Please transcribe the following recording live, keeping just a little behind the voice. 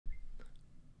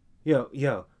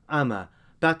Yo, I'm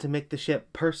about to make the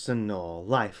shit personal.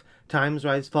 Life, times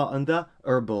rise, fall in the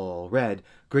herbal. Red,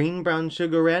 green, brown,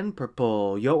 sugar, and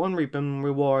purple. Yo, I'm reaping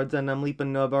rewards and I'm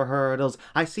leaping over hurdles.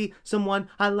 I see someone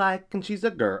I like and she's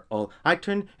a girl. I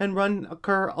turn and run a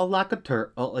curl like a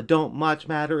turtle. It don't much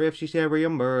matter if she's Sherry or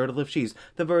Myrtle. If she's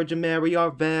the Virgin Mary or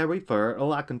very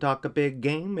fertile, I can talk a big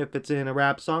game if it's in a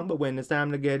rap song. But when it's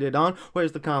time to get it on,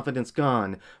 where's the confidence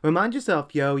gone? Remind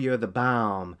yourself, yo, you're the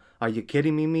bomb. Are you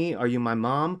kidding me? Are you my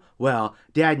mom? Well,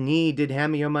 Dad need did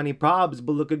hand me your money probs,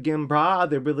 but look again, brah,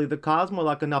 they're really the cause, more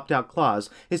like an opt-out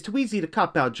clause. It's too easy to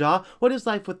cop out, jaw. What is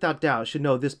life without doubt? Should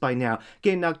know this by now.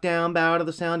 Getting knocked down, bow out of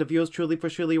the sound of yours truly for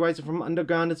surely rising from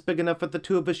underground. It's big enough for the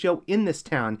two of us, yo, in this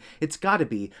town. It's gotta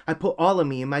be. I put all of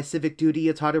me in my civic duty.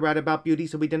 It's hard to write about beauty,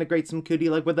 so we denigrate some cutie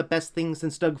like we're the best thing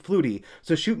since Doug Flutie.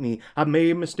 So shoot me. I've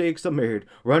made mistakes, I've made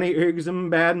runny eggs and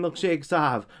bad milkshakes.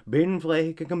 I've been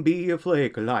flake, I can be a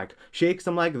flake like shakes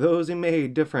them like those he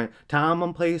made, different time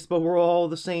and place, but we're all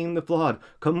the same. The flawed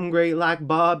come great like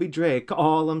Bobby Drake.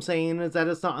 All I'm saying is that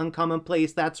it's not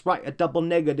uncommonplace. That's right, a double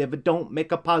negative. It don't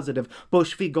make a positive.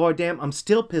 Bush v. Goddamn, I'm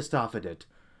still pissed off at it.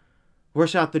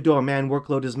 Rush out the door, man,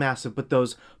 workload is massive, but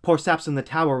those poor saps in the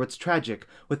tower, it's tragic.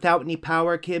 Without any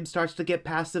power, Kib starts to get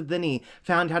passive, then he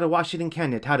found how to wash it and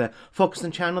can it, how to focus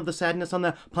and channel the sadness on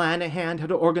the plan at hand, how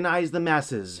to organize the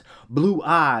masses. Blue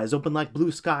eyes, open like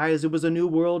blue skies, it was a new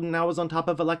world and I was on top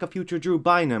of it like a future Drew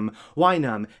Bynum.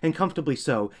 Wynum, and comfortably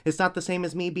so. It's not the same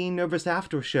as me being nervous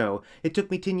after a show. It took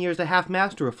me 10 years to half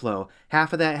master a flow.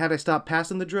 Half of that had I stopped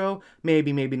passing the dro?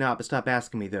 Maybe, maybe not, but stop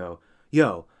asking me though.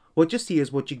 Yo. What you see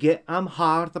is what you get. I'm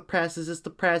hard. The press is just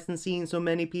depressed and seeing so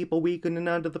many people weakened and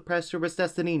under the pressure of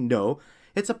destiny. No,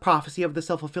 it's a prophecy of the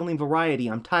self-fulfilling variety.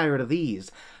 I'm tired of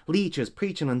these leeches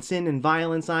preaching on sin and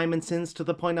violence. I'm incensed to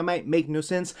the point I might make no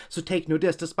sense. So take no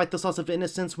diss, despite the sauce of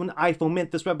innocence. When I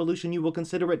foment this revolution, you will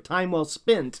consider it time well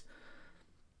spent.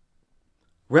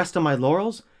 Rest on my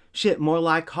laurels? Shit, more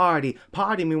like Hardy.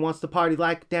 Party me wants to party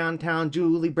like downtown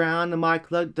Julie Brown. And Mike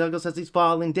Douglas as he's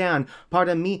falling down.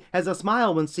 Pardon me as I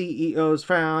smile when CEOs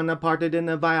frown. I parted in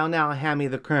a vial, now hand me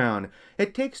the crown.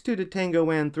 It takes two to tango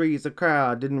and three's a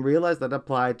crowd. Didn't realize that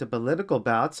applied to political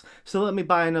bouts. So let me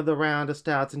buy another round of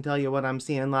stouts and tell you what I'm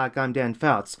seeing like I'm Dan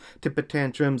Fouts. Tipper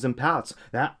tantrums and pouts.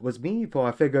 That was me, for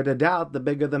I figured it out. The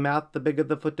bigger the mouth, the bigger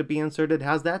the foot to be inserted.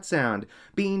 How's that sound?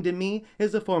 Bean to me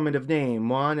is a formative name.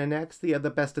 One and X, the other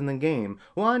best in the game.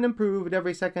 One improved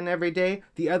every second, every day.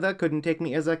 The other couldn't take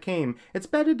me as I came. It's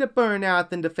better to burn out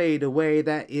than to fade away.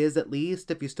 That is, at least,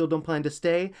 if you still don't plan to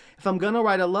stay. If I'm gonna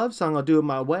write a love song, I'll do it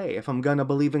my way. If I'm gonna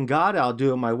believe in God, I'll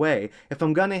do it my way. If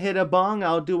I'm gonna hit a bong,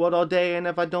 I'll do it all day. And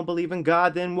if I don't believe in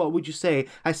God, then what would you say?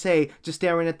 I say, just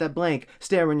staring at that blank,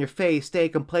 stare in your face, stay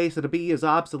complacent to be as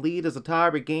obsolete as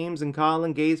Atari games and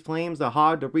calling gaze flames, the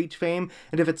hard to reach fame.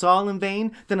 And if it's all in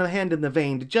vain, then I'm hand in the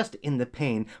vein, just in the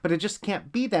pain. But it just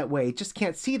can't be that way, just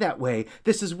can't see that way.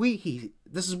 This is we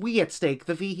at stake.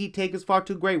 The fee he take is far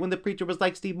too great when the preacher was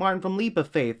like Steve Martin from Leap of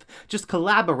Faith. Just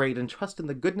collaborate and trust in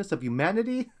the goodness of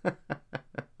humanity.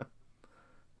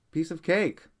 Piece of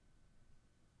cake.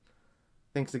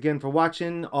 Thanks again for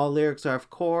watching. All lyrics are, of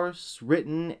course,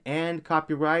 written and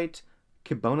copyright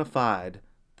Kibbonafide.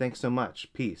 Thanks so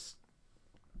much. Peace.